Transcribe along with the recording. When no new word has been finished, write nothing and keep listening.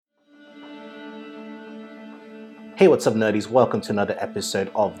Hey, what's up, nerdies? Welcome to another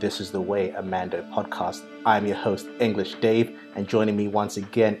episode of This Is the Way, a Mando podcast. I'm your host, English Dave, and joining me once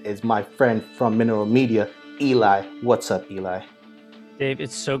again is my friend from Mineral Media, Eli. What's up, Eli? Dave,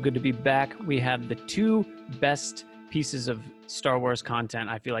 it's so good to be back. We have the two best pieces of Star Wars content,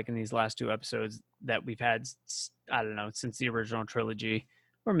 I feel like, in these last two episodes that we've had, I don't know, since the original trilogy,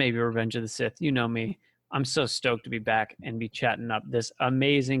 or maybe Revenge of the Sith. You know me. I'm so stoked to be back and be chatting up this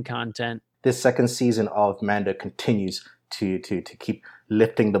amazing content. This second season of Mando continues to keep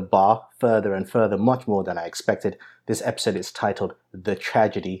lifting the bar further and further, much more than I expected. This episode is titled The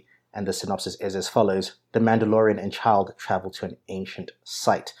Tragedy, and the synopsis is as follows. The Mandalorian and child travel to an ancient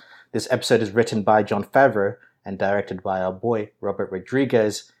site. This episode is written by Jon Favreau and directed by our boy, Robert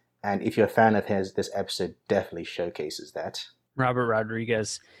Rodriguez. And if you're a fan of his, this episode definitely showcases that. Robert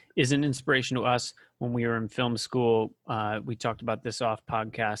Rodriguez is an inspiration to us. When we were in film school, we talked about this off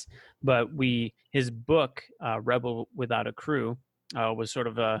podcast, but his book, Rebel Without a Crew, was sort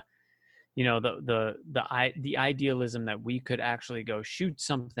of a, you know, the idealism that we could actually go shoot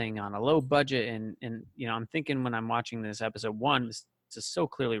something on a low budget. And you know, I'm thinking when I'm watching this episode, one, this is so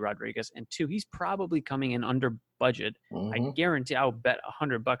clearly Rodriguez, and two, he's probably coming in under budget. I guarantee, I'll bet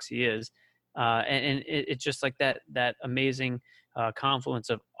 $100 he is. And it's just like that amazing confluence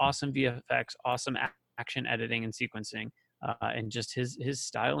of awesome VFX, awesome action editing and sequencing, and just his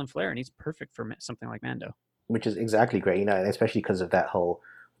style and flair, and he's perfect for something like Mando. Which is exactly great, you know, and especially because of that whole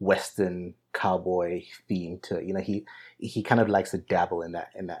Western cowboy theme to, you know, he kind of likes to dabble in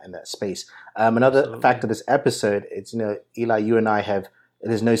that space. Another Absolutely. fact of this episode, it's, you know, Eli, you and I have,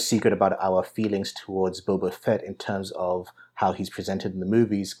 there's no secret about our feelings towards Boba Fett in terms of how he's presented in the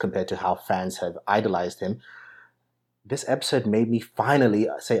movies compared to how fans have idolized him. This episode made me finally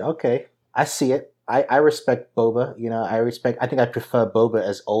say, okay, I see it. I respect Boba. You know, I think I prefer Boba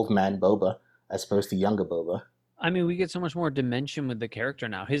as old man Boba as opposed to younger Boba. I mean, we get so much more dimension with the character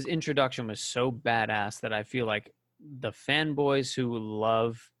now. His introduction was so badass that I feel like the fanboys who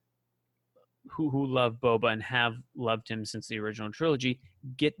love Boba and have loved him since the original trilogy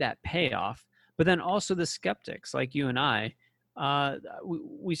get that payoff. But then also the skeptics like you and I,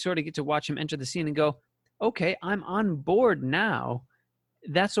 we sort of get to watch him enter the scene and go, okay, I'm on board now.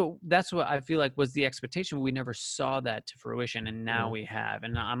 That's what I feel like was the expectation. We never saw that to fruition, and now we have,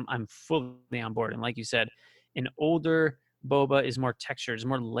 and I'm fully on board. And like you said, an older Boba is more textured, is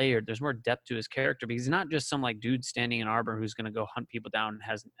more layered. There's more depth to his character because he's not just some like dude standing in Arbor who's going to go hunt people down and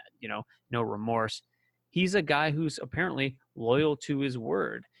has, you know, no remorse. He's a guy who's apparently loyal to his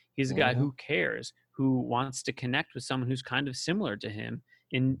word. He's a guy who cares, who wants to connect with someone who's kind of similar to him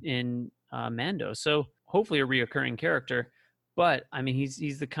in Mando. So hopefully a reoccurring character. But I mean,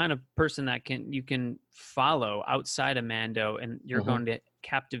 he's the kind of person that you can follow outside of Mando, and you're going to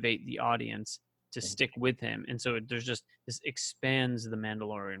captivate the audience to stick with him. And so there's just this expands the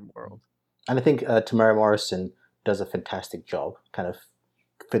Mandalorian world. And I think Tamara Morrison does a fantastic job, kind of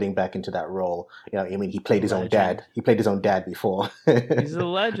fitting back into that role. You know, I mean, he played his own dad. He played his own dad before. He's a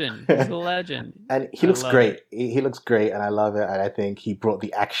legend. He's a legend. And he looks great. He looks great, and I love it. And I think he brought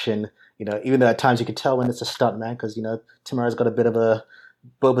the action. You know, even though at times you can tell when it's a stunt man, because, you know, Boba's got a bit of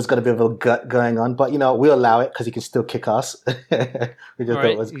a gut going on, but, you know, we'll allow it because he can still kick ass. We just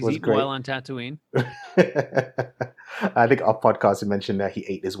thought was great. While on Tatooine. I think our podcast mentioned that he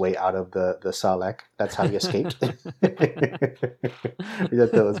ate his way out of the Sarlacc. That's how he escaped. I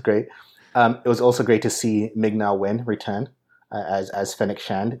thought that was great. It was also great to see Ming-Na Wen return as Fennec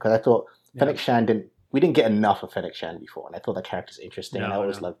Shand, because I thought Fennec Shand we didn't get enough of Fennec Shand before, and I thought that character's interesting, and I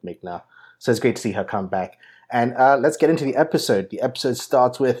always loved Ming-Na. So it's great to see her come back. And let's get into the episode. The episode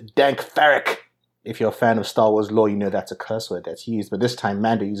starts with Dank Farrik. If you're a fan of Star Wars lore, you know that's a curse word that's used, but this time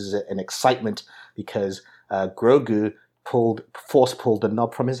Mando uses it in excitement because Grogu force pulled the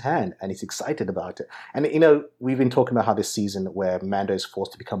knob from his hand, and he's excited about it. And, you know, we've been talking about how this season where Mando is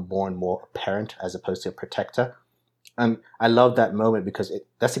forced to become more and more a parent as opposed to a protector. And I love that moment because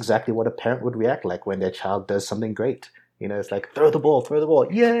that's exactly what a parent would react like when their child does something great. You know, it's like, throw the ball.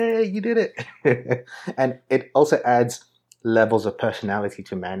 Yay, you did it. And it also adds levels of personality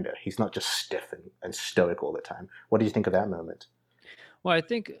to Mando. He's not just stiff and stoic all the time. What do you think of that moment? Well, I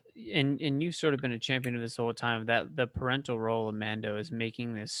think, and you've sort of been a champion of this whole time, that the parental role of Mando is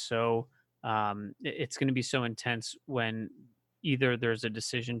making this so, it's going to be so intense when either there's a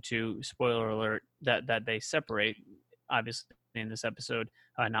decision to, spoiler alert, that they separate, obviously in this episode,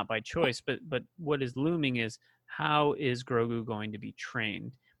 not by choice, but what is looming is, how is Grogu going to be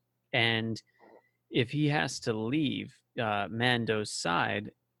trained? And if he has to leave Mando's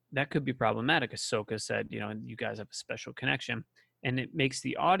side, that could be problematic. Ahsoka said, you know, you guys have a special connection. and it makes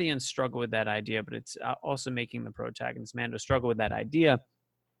the audience struggle with that idea, but it's also making the protagonist Mando struggle with that idea.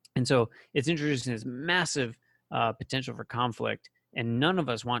 And so it's introducing this massive potential for conflict, and none of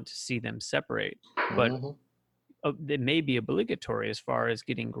us want to see them separate. But it may be obligatory as far as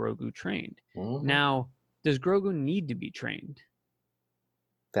getting Grogu trained. Now, does Grogu need to be trained?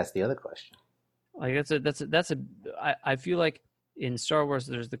 That's the other question. Like I feel like in Star Wars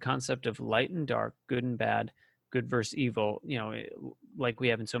there's the concept of light and dark, good and bad, good versus evil, you know, like we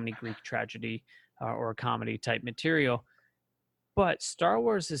have in so many Greek tragedy or comedy type material. But Star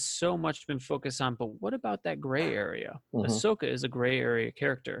Wars has so much been focused on, but what about that gray area? Ahsoka is a gray area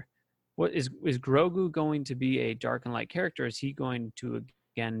character. What is Grogu going to be a dark and light character? Is he going to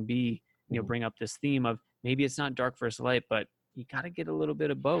again be, you know, bring up this theme of maybe it's not dark versus light, but you got to get a little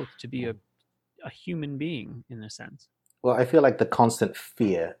bit of both to be a human being in a sense? Well, I feel like the constant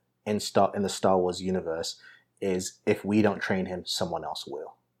fear in the Star Wars universe is if we don't train him, someone else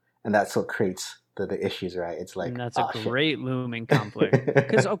will, and that's what creates the issues, right? It's like, and that's a great looming conflict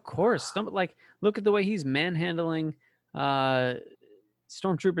because of course, like look at the way he's manhandling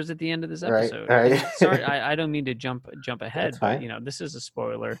stormtroopers at the end of this episode. Right. Sorry, I don't mean to jump ahead, but you know, this is a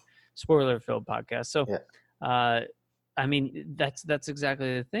spoiler filled podcast. So, I mean, that's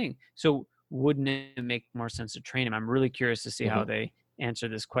exactly the thing. So, wouldn't it make more sense to train him? I'm really curious to see how they answer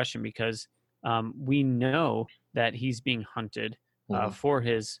this question because we know that he's being hunted for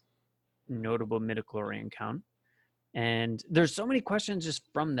his notable midichlorian count. And there's so many questions just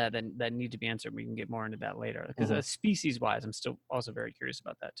from that need to be answered. We can get more into that later because species-wise, I'm still also very curious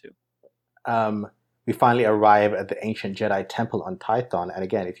about that too. We finally arrive at the ancient Jedi temple on Tython. And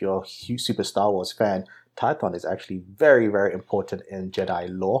again, if you're a huge super Star Wars fan, Tython is actually very, very important in Jedi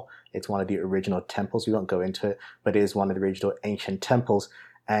lore. It's one of the original temples. We won't go into it, but it is one of the original ancient temples.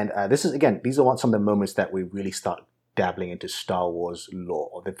 And these are some of the moments that we really start dabbling into Star Wars lore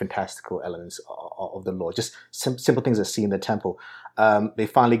or the fantastical elements of the lore. Just simple things that see in the temple. They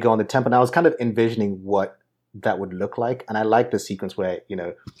finally go on the temple. And I was kind of envisioning what that would look like, and I like the sequence where, you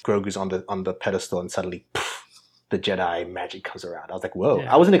know, Grogu's on the pedestal and suddenly the Jedi magic comes around. I was like, whoa,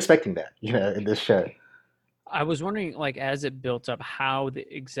 I wasn't expecting that, you know, in this show. I was wondering, like, as it built up, how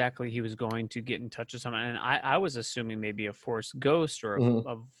exactly he was going to get in touch with someone. And I was assuming maybe a Force ghost or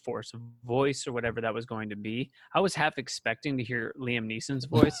a Force voice or whatever that was going to be. I was half expecting to hear Liam Neeson's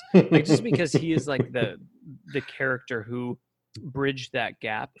voice, like, just because he is like the character who bridged that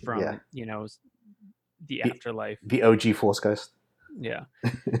gap from, you know, the afterlife. The OG Force ghost. Yeah.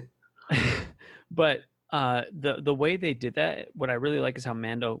 But the way they did that, what I really like is how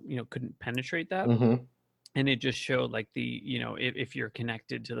Mando, you know, couldn't penetrate that. And it just showed, like, the, you know, if you're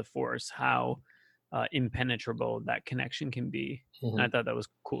connected to the Force, how impenetrable that connection can be. And I thought that was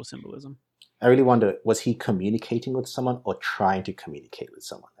cool symbolism. I really wonder, was he communicating with someone or trying to communicate with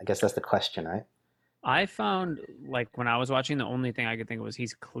someone? I guess that's the question, right? I found, like, when I was watching, the only thing I could think of was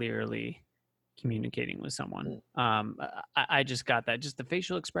he's clearly communicating with someone. I just got that, just the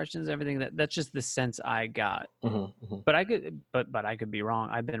facial expressions, everything. That's just the sense I got. But I could be wrong.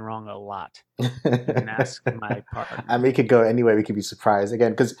 I've been wrong a lot. You can ask my partner. I mean, it could go anywhere. We could be surprised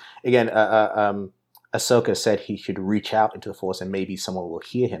again, because Ahsoka said he should reach out into the Force and maybe someone will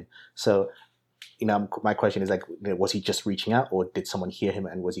hear him. So, you know, my question is, like, was he just reaching out, or did someone hear him,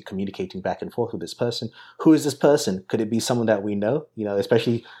 and was he communicating back and forth with this person? Who is this person? Could it be someone that we know? You know,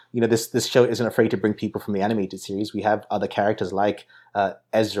 especially, you know, this show isn't afraid to bring people from the animated series. We have other characters like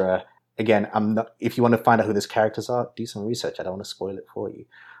Ezra. Again, if you want to find out who these characters are, do some research. I don't want to spoil it for you.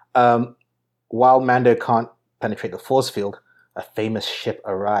 While Mando can't penetrate the force field, a famous ship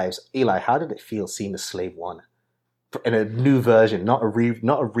arrives. Eli, how did it feel seeing the Slave One in a new version, not a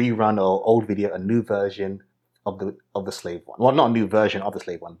rerun or old video, a new version of the Slave One? Well, not a new version of the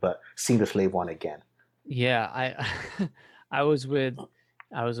Slave One, but seeing the Slave One again. Yeah, I was with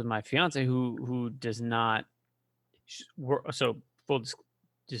my fiance who does not. So full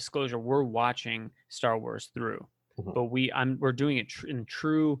disclosure, we're watching Star Wars through, but we're doing it in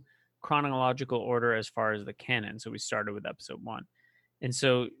true chronological order as far as the canon. So we started with episode 1, and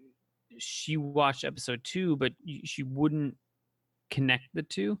so she watched episode 2, but she wouldn't connect the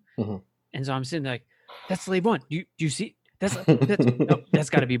two. And so I'm sitting there like, that's Slave One. Do you see? That's got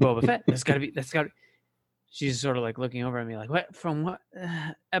to be Boba Fett. That's got to. She's sort of like looking over at me like, what? From what?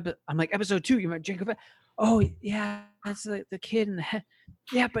 I'm like, episode 2. You might Jango Fett. Oh yeah, that's the kid in the head.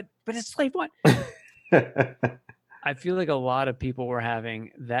 Yeah, but it's Slave One. I feel like a lot of people were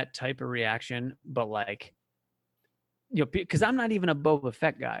having that type of reaction, but like, you know, because I'm not even a Boba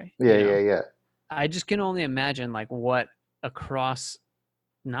Fett guy. Yeah. I just can only imagine like what across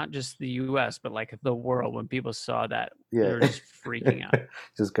not just the U.S. but like the world. When people saw that, they Yeah, were just freaking out.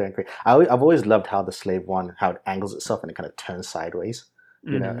 just going crazy. I've always loved how the Slave One, how it angles itself and it kind of turns sideways.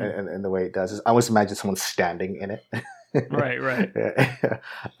 Hmm. And the way it does. I always imagine someone standing in it. Right, right. Yeah. It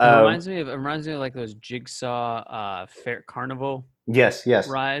Um, reminds me of like those Jigsaw fair carnival yes,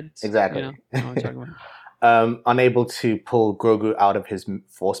 rides. You exactly. know what I'm talking about? Unable to pull Grogu out of his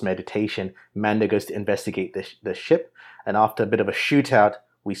forced meditation, Mando goes to investigate the ship, and after a bit of a shootout,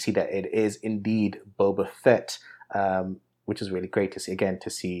 we see that it is indeed Boba Fett, which is really great to see. Again,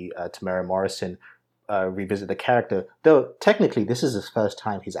 to see Tamara Morrison revisit the character, though technically this is his first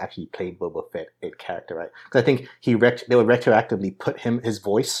time he's actually played Boba Fett a character, right? Because I think they would retroactively put his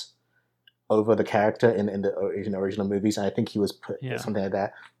voice over the character in the original movies, and I think he was put Yeah. something like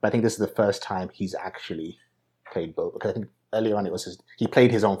that. But I think this is the first time he's actually played Boba. Because I think earlier on he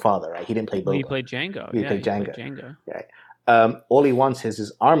played his own father, right? He didn't play Boba. He played Django. He Yeah, played he Django. played Django. Right. All he wants is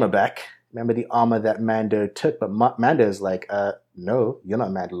his armor back. Remember the armor that Mando took, but Mando is like, no, you're not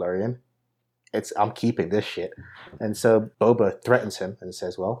Mandalorian. I'm keeping this shit. And so Boba threatens him and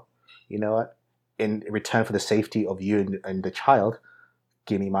says, well, you know what? In return for the safety of you and the child,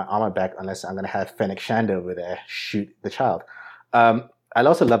 give me my armor back, unless I'm going to have Fennec Shand over there shoot the child. I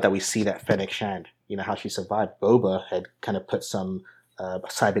also love that we see that Fennec Shand, how she survived. Boba had kind of put some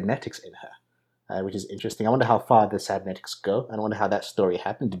cybernetics in her, which is interesting. I wonder how far the cybernetics go. I wonder how that story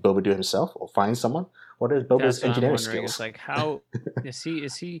happened. Did Boba do it himself or find someone? What are Boba's engineering skills? It's like, how is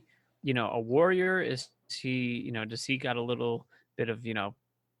he a warrior? Is he, does he got a little bit of,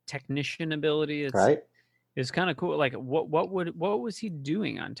 technician ability? It's kind of cool. Like, what was he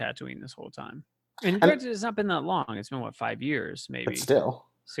doing on Tatooine this whole time? And granted, it's not been that long. It's been 5 years, maybe. But still,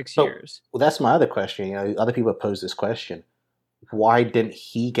 6 years. Well, that's my other question. Other people pose this question: why didn't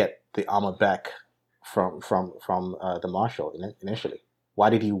he get the armor back from the Marshal initially? Why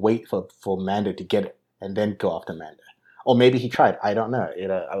did he wait for Mando to get it and then go after Mando? Or maybe he tried. I don't know.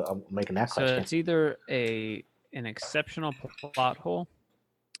 I'm making that question. So it's either an exceptional plot hole,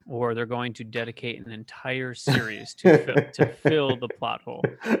 or they're going to dedicate an entire series to fill the plot hole,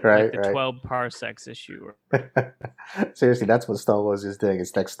 right? Like the 12 parsecs issue. Seriously, that's what Star Wars is doing.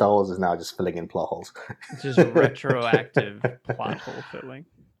 It's like Star Wars is now just filling in plot holes. It's just retroactive plot hole filling,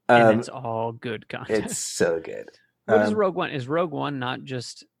 and it's all good content. It's so good. What is Rogue One? Is Rogue One not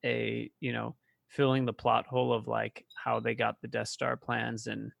just filling the plot hole of like how they got the Death Star plans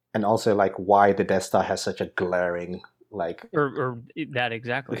and also like why the Death Star has such a glaring or that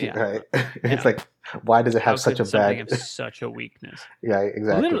exactly, yeah. Right. It's like, why does it have such a bad such a weakness? Yeah,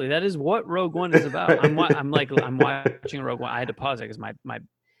 exactly. Literally, that is what Rogue One is about. I'm watching Rogue One. I had to pause it because my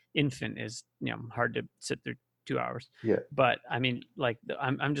infant is hard to sit through 2 hours. Yeah. But I mean, like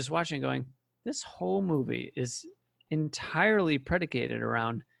I'm just watching and going, this whole movie is entirely predicated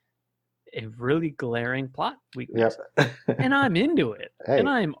around a really glaring plot weakness. Yep. And I'm into it. Hey. And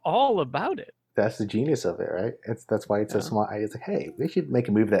I'm all about it. That's the genius of it, right? That's why it's a smart idea. It's like, hey, we should make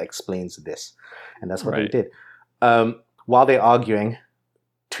a movie that explains this, and that's what they did. While they're arguing,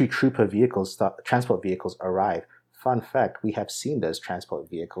 2 trooper vehicles, transport vehicles, arrive. Fun fact: we have seen those transport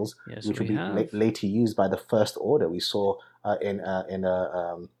vehicles, which will be later used by the First Order. We saw in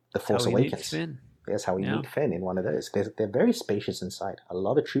The Force Awakens. That's how we meet Finn in one of those. They're very spacious inside. A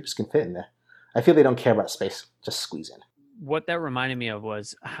lot of troops can fit in there. I feel they don't care about space; just squeeze in. What that reminded me of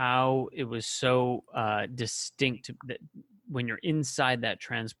was how it was so distinct that when you're inside that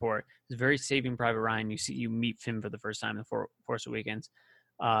transport, it's very Saving Private Ryan. You meet Finn for the first time in The Force Awakens,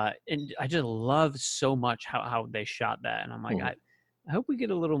 and I just love so much how they shot that. And I'm like, I hope we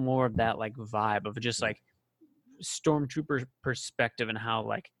get a little more of that like vibe of just like stormtrooper perspective and how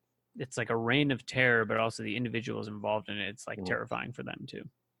like it's like a reign of terror, but also the individuals involved in it. It's like terrifying for them too.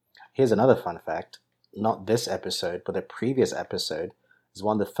 Here's another fun fact. Not this episode, but the previous episode is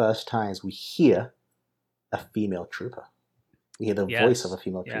one of the first times we hear a female trooper. We hear the voice of a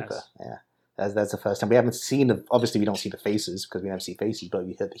female trooper. Yeah, that's the first time. We haven't seen obviously we don't see the faces because we never see faces, but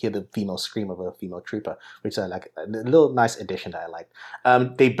we hear the female scream of a female trooper, which is like a little nice addition that I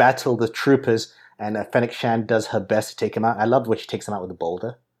like. They battle the troopers, and Fennec Shand does her best to take him out. I love when she takes him out with a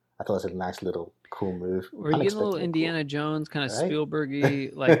boulder. I thought it was a nice little cool move. Were you getting a little Indiana Jones kind of Spielberg-y?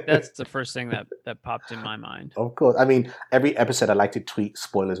 Like that's the first thing that popped in my mind. Of course. I mean, every episode I like to tweet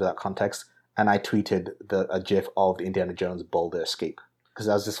spoilers without context, and I tweeted a GIF of the Indiana Jones boulder escape because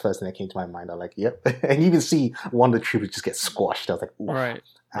that was just the first thing that came to my mind. I'm like, yep. And you even see one of the troopers just get squashed. I was like,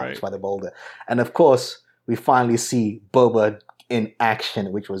 ouch by the boulder. And of course, we finally see Boba in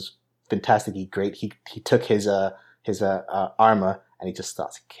action, which was fantastically great. He took his armor. And he just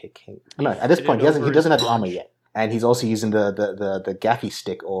starts kicking. No, at this point, he doesn't have the armor yet. and he's also using the gaffy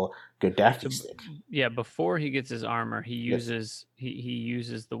stick or Gaddafi stick. Yeah, before he gets his armor, he Yes. uses he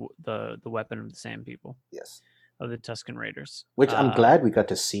uses the weapon of the Sand People, Yes, of the Tusken Raiders. which I'm glad we got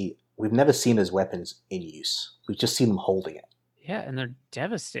to see. We've never seen those weapons in use. We've just seen them holding it. Yeah, and they're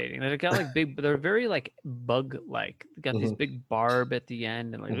devastating. They've got like big, they're very like bug like. They got these big barb at the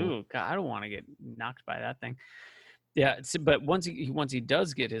end, and like, ooh, God, I don't want to get knocked by that thing. Yeah, but once he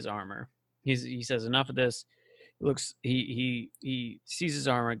does get his armor, he says enough of this. Looks he sees his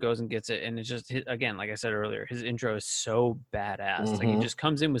armor, goes and gets it, and it's just again, like I said earlier, his intro is so badass. Like he just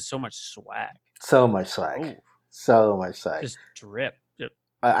comes in with so much swag. So much swag. Oh, so much swag. Just drip.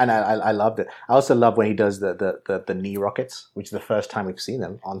 And I loved it. I also love when he does the knee rockets, which is the first time we've seen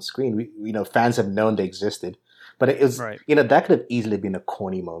them on screen. Fans have known they existed, but it was right. That could have easily been a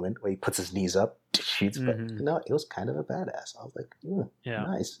corny moment where he puts his knees up, shoots, but it was kind of a badass. I was like, yeah,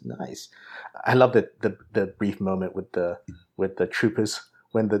 nice. I love the brief moment with the troopers.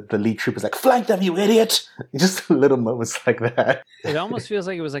 When the lead trooper's like, flank them, you idiot! Just little moments like that. It almost feels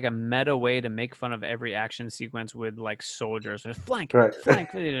like it was like a meta way to make fun of every action sequence with like soldiers. Flank, right. Flank.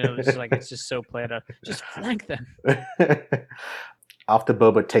 It's just so played out. Just flank them. After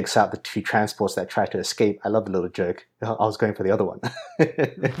Boba takes out the two transports that try to escape, I love the little joke. I was going for the other one.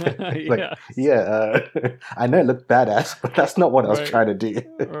 I know it looked badass, but that's not what I was trying to do.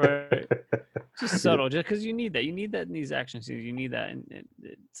 Right. Just subtle, just because you need that. You need that in these action scenes. You need that. And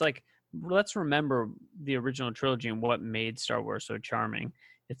it's like, let's remember the original trilogy and what made Star Wars so charming.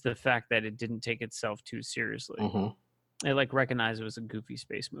 It's the fact that it didn't take itself too seriously. It like recognized it was a goofy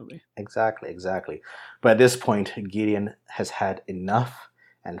space movie. Exactly. But at this point, Gideon has had enough,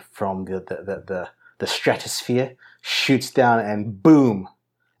 and from the stratosphere shoots down, and boom!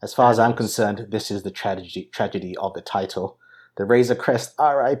 As far as I'm concerned, this is the tragedy of the title. The Razor Crest,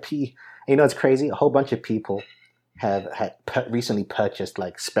 R.I.P. You know, it's crazy. A whole bunch of people have recently purchased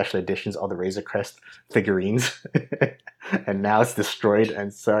like special editions of the Razor Crest figurines, and now it's destroyed.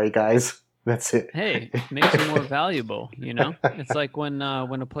 And sorry, guys. That's it. Hey, it makes it more valuable, It's like when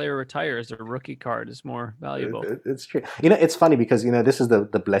a player retires, their rookie card is more valuable. It's true. It's funny because, this is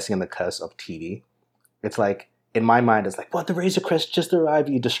the blessing and the curse of TV. It's like, in my mind, it's like, what, the Razor Crest just arrived?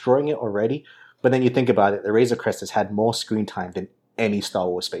 Are you destroying it already? But then you think about it, the Razor Crest has had more screen time than any Star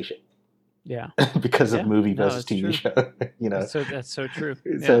Wars spaceship. Yeah. Because of movie versus TV true. show, That's so true.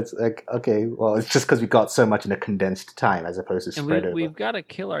 So it's like, okay, well, it's just because we got so much in a condensed time as opposed to spread over. We've got to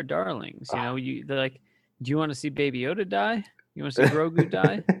kill our darlings. They're like, do you want to see Baby Yoda die? You want to see Grogu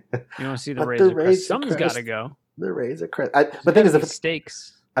die? You want to see the Razor Crest? Something's got to go. The Razor Crest. But the thing is, the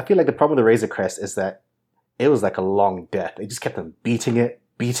stakes. I feel like the problem with the Razor Crest is that it was like a long death. They just kept on beating it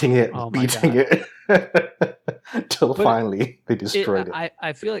till finally they destroyed it.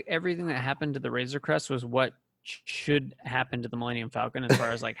 I feel like everything that happened to the Razor Crest was what should happen to the Millennium Falcon as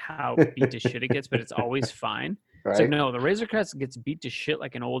far as like how beat to shit it gets, but it's always fine. Right? So no, the Razor Crest gets beat to shit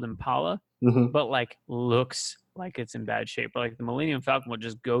like an old Impala, but like looks like it's in bad shape. But like the Millennium Falcon will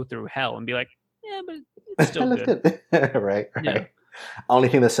just go through hell and be like, yeah, but it's still good. Right. Yeah. Only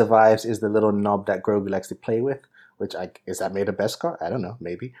thing that survives is the little knob that Grogu likes to play with. Which is that made of Beskar? I don't know,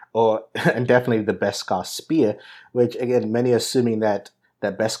 maybe. And definitely the Beskar spear, which again, many are assuming that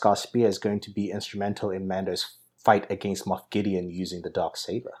Beskar spear is going to be instrumental in Mando's fight against Moff Gideon using the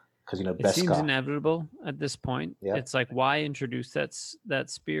Darksaber. Because Beskar, it seems inevitable at this point. Yep. It's like, why introduce that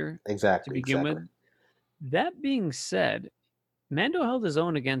spear to begin with? That being said, Mando held his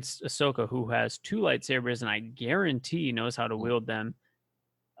own against Ahsoka, who has two lightsabers, and I guarantee knows how to wield them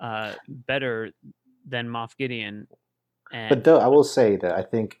better than Moff Gideon. But though I will say that I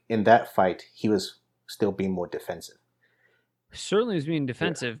think in that fight he was still being more defensive. Certainly was being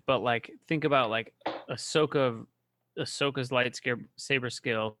defensive, but like think about like Ahsoka's lightsaber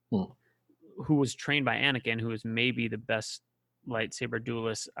skill, who was trained by Anakin, who is maybe the best lightsaber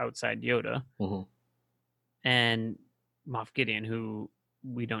duelist outside Yoda, and Moff Gideon, who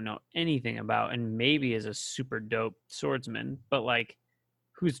we don't know anything about, and maybe is a super dope swordsman, but like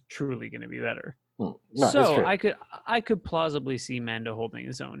who's truly going to be better? No, so I could plausibly see Mando holding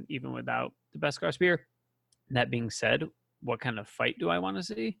his own even without the Beskar spear. That being said, what kind of fight do I want to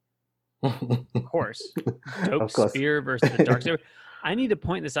see? Of course, dope spear versus the Darksaber. I need to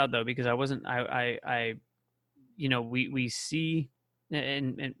point this out though because I wasn't. We see,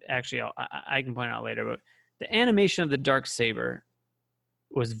 and actually I can point it out later, but the animation of the Darksaber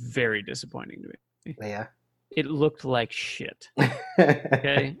was very disappointing to me. Yeah. It looked like shit.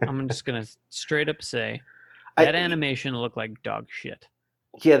 Okay? I'm just going to straight up say that animation looked like dog shit.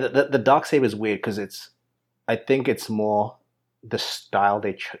 Yeah, the Darksaber is weird because I think it's more the style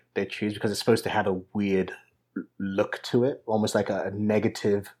they choose because it's supposed to have a weird look to it, almost like a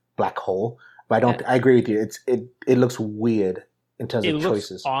negative black hole. But I don't. I agree with you. It looks weird in terms It of looks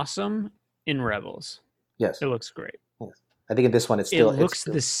choices. awesome in Rebels. Yes, it looks great. yes. I think in this one, it looks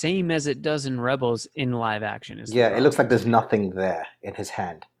the same as it does in Rebels in live action. Yeah, it looks like there's nothing there in his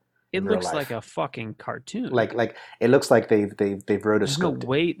hand. It looks like a fucking cartoon. Like it looks like they've rotoscoped. There's no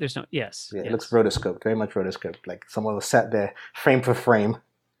weight. There's no yes. Yeah, it looks rotoscoped, very much rotoscoped. Like someone was sat there frame for frame.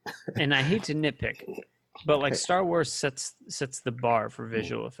 And I hate to nitpick, but like Star Wars sets the bar for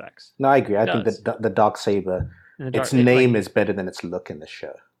visual effects. No, I agree. I think that the Darksaber, its name is better than its look in the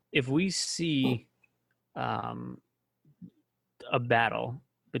show. If we see a battle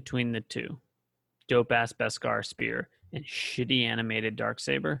between the two, dope ass Beskar spear and shitty animated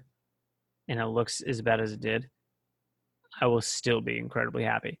Darksaber, and it looks as bad as it did, I will still be incredibly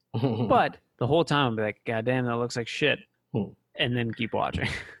happy. But the whole time I'll be like, God damn, that looks like shit. And then keep watching.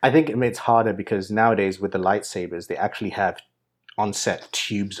 I think it's harder because nowadays with the lightsabers, they actually have on-set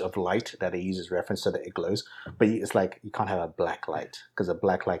tubes of light that they use as reference so that it glows. But it's like you can't have a black light because a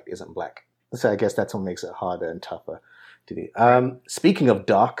black light isn't black. So I guess that's what makes it harder and tougher to do. Speaking of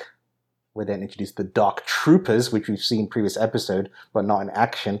dark, we then introduced the Dark Troopers, which we've seen previous episode, but not in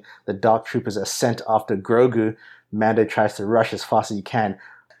action. The Dark Troopers are sent after Grogu. Mando tries to rush as fast as he can.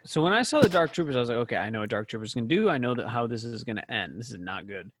 So when I saw the Dark Troopers, I was like, okay, I know what Dark Troopers can do. I know how this is going to end. This is not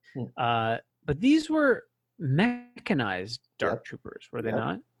good. But these were mechanized Dark Troopers, were they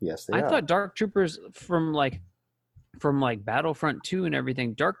not? Yes, they are. I thought Dark Troopers from Battlefront 2 and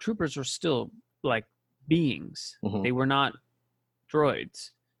everything, Dark Troopers were still like beings. They were not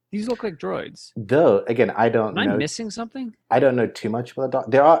droids. These look like droids. Though, again, I don't know. Am I missing something? I don't know too much about the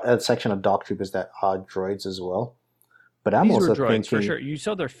Dark. There are a section of Dark Troopers that are droids as well. But I'm These also were droids, thinking, for sure. You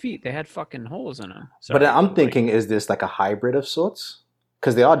saw their feet; they had fucking holes in them. But I'm thinking, is this like a hybrid of sorts?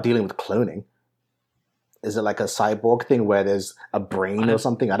 Because they are dealing with cloning. Is it like a cyborg thing where there's a brain or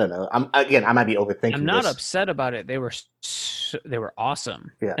something? I don't know. I might be overthinking. I'm not upset about it. They were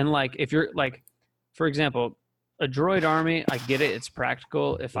awesome. Yeah. And like, if you're like, for example, a droid army, I get it. It's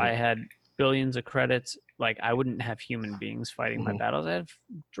practical. If I had billions of credits, like I wouldn't have human beings fighting my battles. I have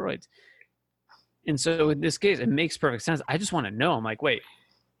droids. And so in this case, it makes perfect sense. I just want to know. I'm like, wait,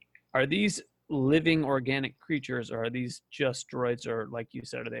 are these living organic creatures, or are these just droids, or like you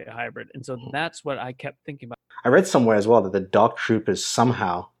said, are they a hybrid? And so that's what I kept thinking about. I read somewhere as well that the Dark Troopers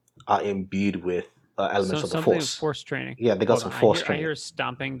somehow are imbued with elements of the Force. Force training. Yeah, they got some Force training. I hear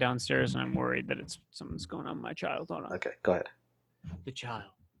stomping downstairs, and I'm worried that something's going on with my child. Hold on. Okay, go ahead. The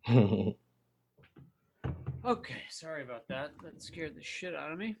child. Okay, sorry about that. That scared the shit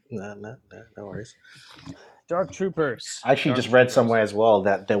out of me. No worries. Dark Troopers. I actually just read somewhere as well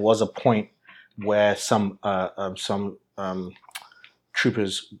that there was a point where some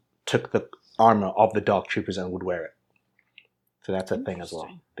troopers took the armor of the Dark Troopers and would wear it. So that's a thing as well.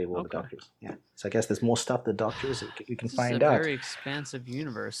 They wore the Dark Troopers. Yeah. So I guess there's more stuff the Dark Troopers you can find out. It's a very expansive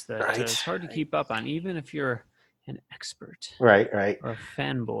universe that it's hard to keep up on, even if you're an expert. Right. Or a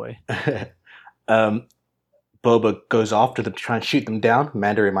fanboy. Boba goes after them to try and shoot them down.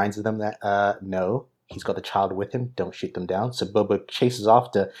 Mando reminds them that no, he's got the child with him. Don't shoot them down. So Boba chases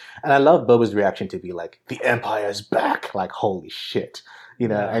after, and I love Boba's reaction to be like, "The Empire's back!" Like, holy shit, you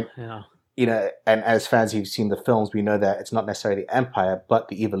know. You know, and as fans who've seen the films, we know that it's not necessarily the Empire, but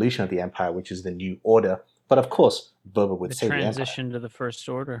the evolution of the Empire, which is the New Order. But of course, Boba would say the Empire. Transition to the First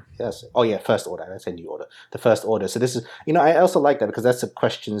Order. Yes. Oh yeah, First Order. I say New Order. The First Order. So this is, you know, I also like that because that's the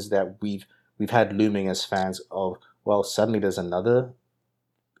questions that we've had looming as fans of, well, suddenly there's another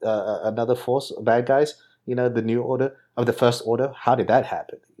force of bad guys, you know, the New Order of the First Order. How did that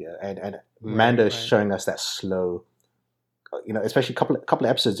happen? Yeah, and Mando is showing us that slow, you know, especially a couple of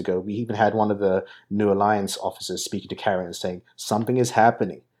episodes ago, we even had one of the New Alliance officers speaking to Karen and saying something is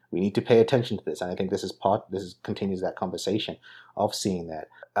happening. We need to pay attention to this, and I think this continues that conversation of seeing that.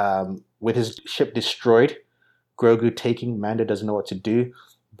 With his ship destroyed, Grogu taking, Mando doesn't know what to do.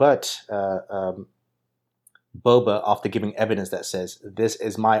 But Boba, after giving evidence that says, "This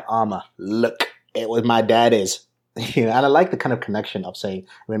is my armor. Look, it was my daddy's." You know, and I like the kind of connection of saying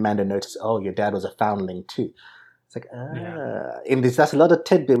when Mando noticed, "Oh, your dad was a foundling too." It's like, that's a lot of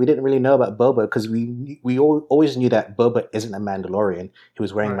tidbit we didn't really know about Boba because we always knew that Boba isn't a Mandalorian. He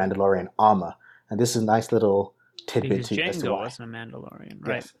was wearing Mandalorian armor, and this is a nice little tidbit because Jango wasn't a Mandalorian,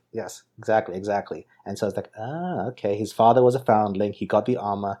 right? Yes, exactly. And so it's like, okay, his father was a foundling. He got the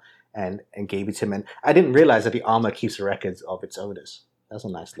armor and gave it to him. And I didn't realize that the armor keeps records of its owners. That's a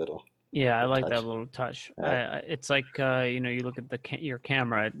nice little. Yeah, I like that little touch. It's like you know, you look at your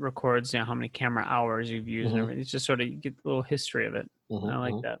camera; it records how many camera hours you've used and everything. It's just sort of you get a little history of it. I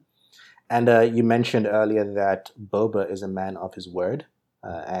like that. And you mentioned earlier that Boba is a man of his word,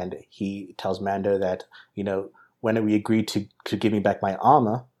 and he tells Mando that, when we agreed to give me back my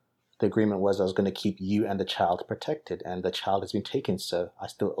armor, the agreement was I was going to keep you and the child protected, and the child has been taken, so I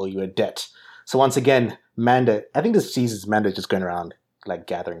still owe you a debt. So once again, Mando, I think this season's Mando just going around like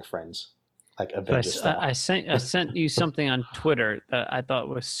gathering friends, like Avengers style. I sent you something on Twitter that I thought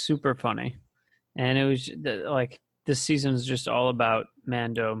was super funny, and it was like this season is just all about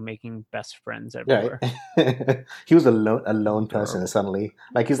Mando making best friends everywhere. Right. He was a lone person, and suddenly,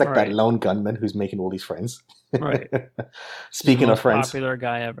 like he's like that lone gunman who's making all these friends. Right. Speaking of friends, popular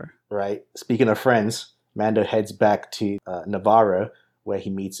guy ever. Right. Speaking of friends, Mando heads back to Navarro, where he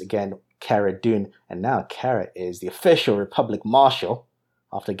meets again Cara Dune, and now Cara is the official Republic Marshal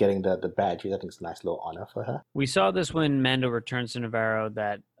after getting the badge. I think it's a nice little honor for her. We saw this when Mando returns to Navarro,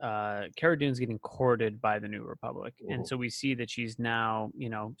 that Cara Dune's getting courted by the New Republic. Mm-hmm. And so we see that she's now,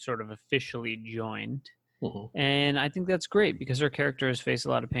 sort of officially joined. Mm-hmm. And I think that's great because her character has faced a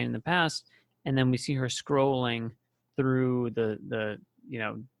lot of pain in the past. And then we see her scrolling through the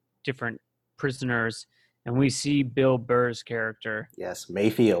different prisoners, and we see Bill Burr's character. Yes,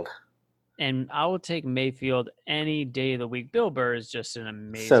 Mayfield. And I will take Mayfield any day of the week. Bill Burr is just an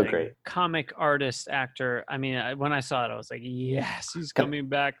amazing comic artist, actor. I mean, when I saw it, I was like, yes, he's coming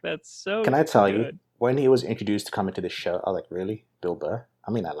back. That's so Can I tell you, when he was introduced to come into the show, I was like, really? Bill Burr?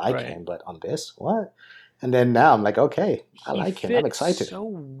 I mean, I like him, but on this? What? And then now I'm like, okay, I like him. I'm excited. So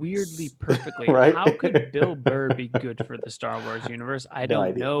weirdly perfectly. Right? How could Bill Burr be good for the Star Wars universe? I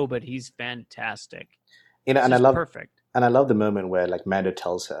don't know, but he's fantastic. And I love perfect. And I love the moment where like Mando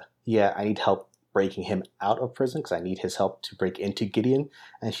tells her, yeah, I need help breaking him out of prison because I need his help to break into Gideon.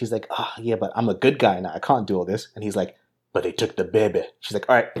 And she's like, oh, yeah, but I'm a good guy now. I can't do all this. And he's like, but they took the baby. She's like,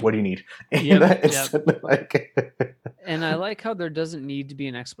 all right, what do you need? And I like how there doesn't need to be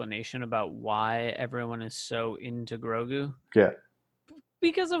an explanation about why everyone is so into Grogu. Yeah.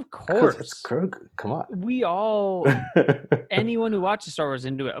 Because of course. It's Grogu. Come on. We all, anyone who watches Star Wars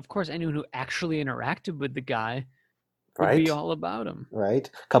into it, of course, anyone who actually interacted with the guy would be all about him. Right.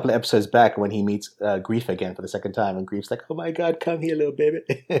 A couple of episodes back when he meets Greef again for the second time, and Greef's like, oh my God, come here, little baby.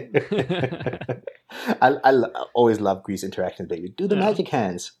 I always love Greef's interactions, baby. Do the magic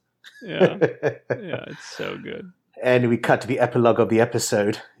hands. Yeah, it's so good. And we cut to the epilogue of the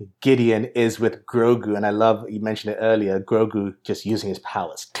episode. Gideon is with Grogu, and I love, you mentioned it earlier, Grogu just using his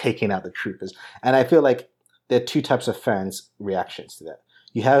powers, taking out the troopers. And I feel like there are two types of fans' reactions to that.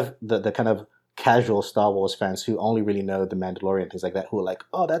 You have the kind of casual Star Wars fans who only really know The Mandalorian, things like that, who are like,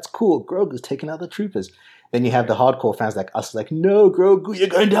 oh, that's cool, Grogu's taking out the troopers. Then you have the hardcore fans like us, like, no, Grogu, you're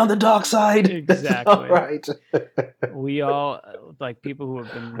going down the dark side. Exactly. Right. We all, like people who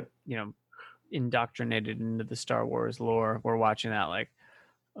have been, indoctrinated into the Star Wars lore, we're watching that like,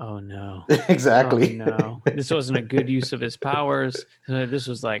 oh no. Exactly. Oh, no. This wasn't a good use of his powers. This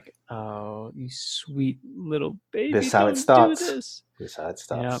was like, oh, you sweet little baby. This is how it starts. This is how it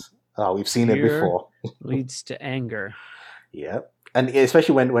starts. Yep. Oh, we've seen it before. Leads to anger. Yep. And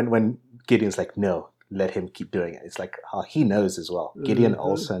especially when Gideon's like, no, let him keep doing it. It's like, oh, he knows as well. Gideon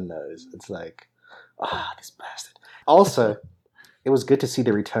also knows. It's like, this bastard. Also, it was good to see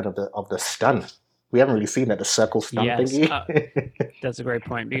the return of the stun. We haven't really seen that, the circle stun thingy. That's a great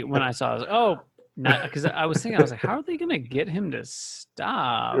point. When I saw it, I was like, oh, because I was thinking, how are they going to get him to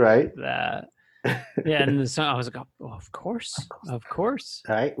stop that? Yeah, and the stun, I was like, oh, of course.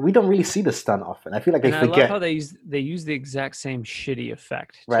 Right? We don't really see the stun often. I feel like they forget. I love how they use the exact same shitty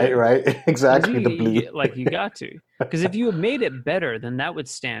effect. Too. Right. Exactly, the bleed. You got to. Because if you had made it better, then that would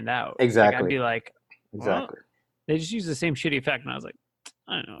stand out. Exactly. Like, I'd be like, exactly. They just use the same shitty effect, and I was like,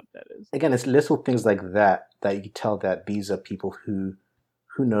 I don't know what that is. Again, it's little things like that you can tell that these are people who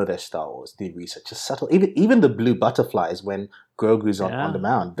know their Star Wars, did research. Just subtle. Even the blue butterflies when Grogu's on the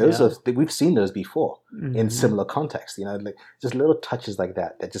mound. Those are we've seen those before in similar contexts. Like just little touches like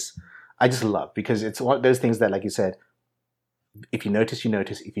that I just love, because it's one of those things that, like you said, if you notice, you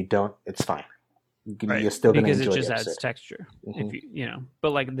notice. If you don't, it's fine. Right. You're still going to enjoy it it. Because it just adds texture. If you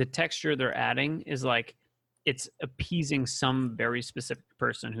but like the texture they're adding is like, it's appeasing some very specific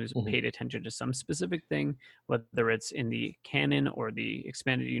person who's paid attention to some specific thing, whether it's in the canon or the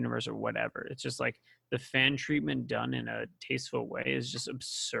expanded universe or whatever. It's just like the fan treatment done in a tasteful way is just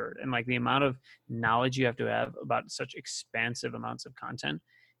absurd. And like the amount of knowledge you have to have about such expansive amounts of content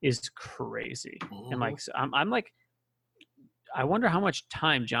is crazy. And like, so I'm like, I wonder how much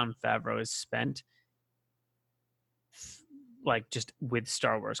time Jon Favreau has spent like just with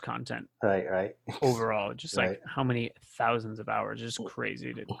Star Wars content. Right. Overall, just like how many thousands of hours, just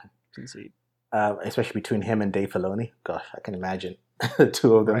crazy to concede. especially between him and Dave Filoni. Gosh, I can imagine the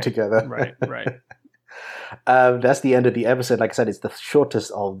two of them together. Right. That's the end of the episode. Like I said, it's the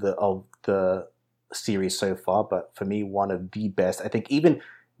shortest of the series so far, but for me, one of the best. I think even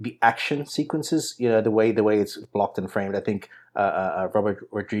the action sequences, the way it's blocked and framed, I think Robert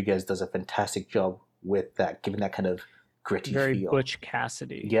Rodriguez does a fantastic job with that, giving that kind of gritty Very feel. Butch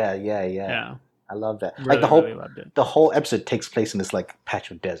Cassidy. Yeah. I love that. Really, like loved it. The whole episode takes place in this like patch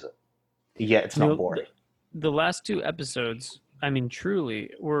of desert. Yeah, it's not boring. The last 2 episodes, I mean,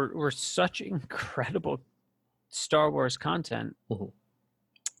 truly, were such incredible Star Wars content. Mm-hmm.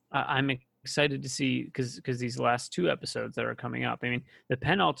 I'm excited to see because these last 2 episodes that are coming up. I mean, the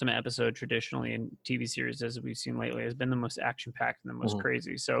penultimate episode traditionally in TV series, as we've seen lately, has been the most action packed and the most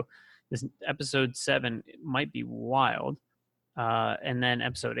crazy. So this episode 7 might be wild. And then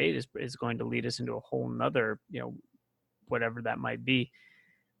episode 8 is going to lead us into a whole nother, whatever that might be.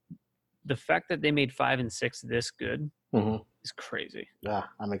 The fact that they made 5 and 6 this good is crazy. Yeah,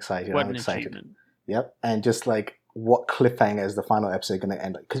 I'm excited. What an achievement. Yep. And just like what cliffhanger is the final episode going to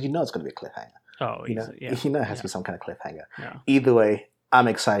end? Because it's going to be a cliffhanger. Oh, it has to be some kind of cliffhanger. Yeah. Either way, I'm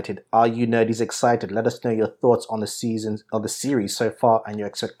excited. Are you nerdies excited? Let us know your thoughts on the series so far and your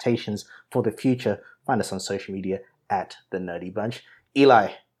expectations for the future. Find us on social media at The Nerdy Bunch.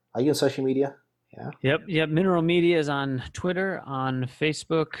 Eli, are you on social media? Yeah. Yep. Mineral Media is on Twitter, on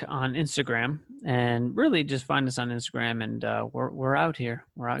Facebook, on Instagram, and really just find us on Instagram. And we're out here.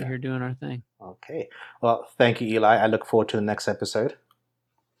 We're out here doing our thing. Okay. Well, thank you, Eli. I look forward to the next episode.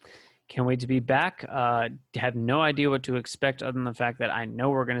 Can't wait to be back. Have no idea what to expect other than the fact that I know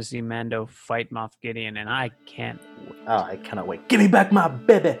we're going to see Mando fight Moff Gideon, and I can't wait. Oh, I cannot wait. Give me back my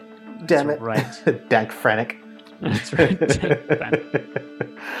baby. Damn That's it. Right. Dank Frantic. That's right.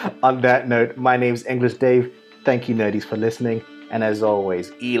 On that note, my name's English Dave. Thank you, nerdies, for listening. And as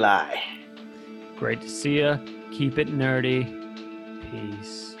always, Eli. Great to see ya. Keep it nerdy.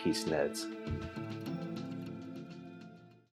 Peace. Peace, nerds.